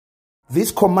This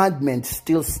commandment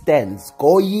still stands.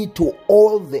 Go ye to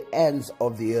all the ends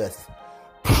of the earth.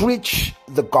 Preach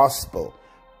the gospel,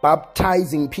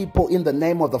 baptizing people in the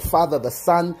name of the Father, the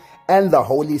Son, and the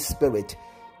Holy Spirit,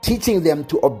 teaching them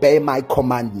to obey my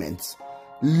commandments.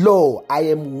 Lo, I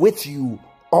am with you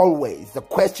always. The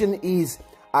question is,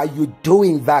 are you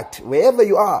doing that wherever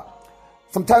you are?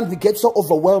 Sometimes we get so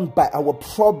overwhelmed by our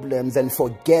problems and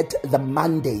forget the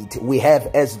mandate we have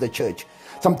as the church.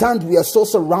 Sometimes we are so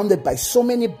surrounded by so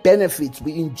many benefits,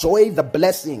 we enjoy the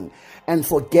blessing and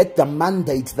forget the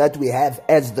mandate that we have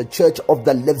as the church of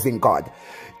the living God.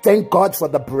 Thank God for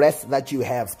the breath that you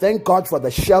have. Thank God for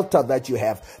the shelter that you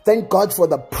have. Thank God for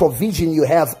the provision you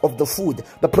have of the food,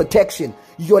 the protection.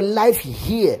 Your life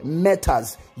here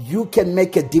matters. You can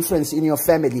make a difference in your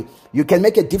family. You can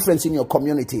make a difference in your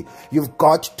community. You've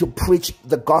got to preach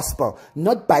the gospel,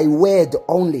 not by word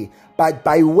only, but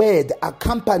by word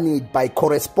accompanied by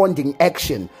corresponding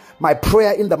action. My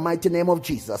prayer in the mighty name of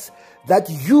Jesus, that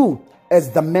you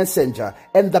as the messenger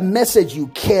and the message you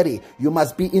carry, you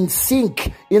must be in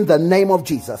sync in the name of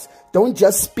Jesus. Don't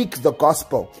just speak the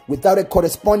gospel without a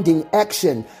corresponding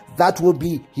action. That will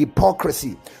be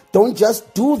hypocrisy. Don't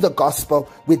just do the gospel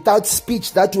without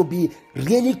speech. That will be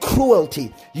really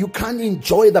cruelty. You can't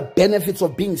enjoy the benefits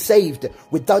of being saved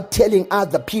without telling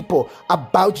other people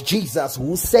about Jesus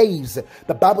who saves.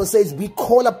 The Bible says we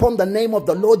call upon the name of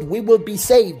the Lord, we will be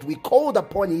saved. We called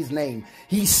upon his name.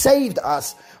 He saved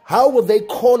us. How will they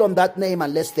call on that name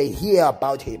unless they hear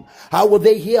about him? How will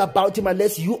they hear about him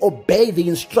unless you obey the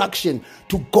instruction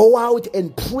to go out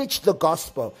and preach the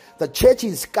gospel? The church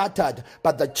is scattered,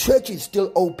 but the church is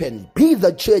still open. Be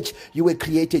the church you were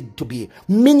created to be.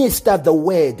 Minister the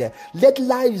word. Let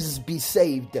lives be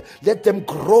saved. Let them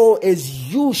grow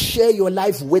as you share your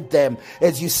life with them,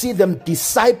 as you see them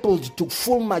discipled to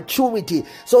full maturity,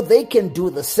 so they can do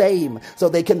the same, so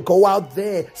they can go out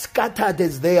there scattered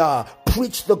as they are,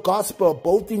 preach the gospel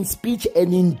both in speech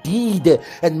and in deed,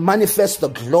 and manifest the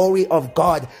glory of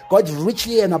God. God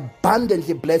richly and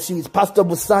abundantly bless you. It's Pastor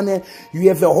Busane. You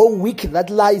have a whole week that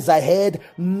lies ahead.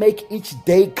 Make each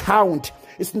day count.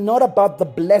 It's not about the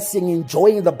blessing,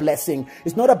 enjoying the blessing.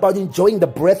 It's not about enjoying the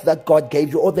breath that God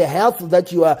gave you or the health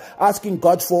that you are asking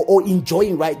God for or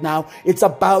enjoying right now. It's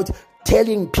about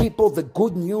telling people the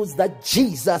good news that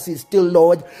Jesus is still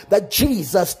Lord, that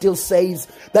Jesus still saves,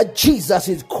 that Jesus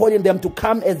is calling them to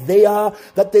come as they are,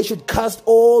 that they should cast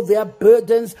all their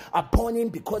burdens upon him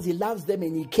because he loves them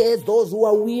and he cares. Those who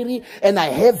are weary and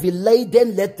are heavy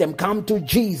laden, let them come to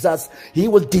Jesus. He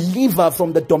will deliver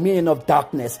from the dominion of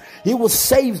darkness. He will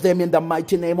save them in the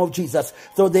mighty name of Jesus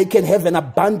so they can have an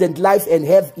abundant life and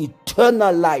have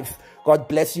eternal life. God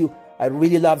bless you. I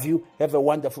really love you. Have a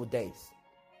wonderful day.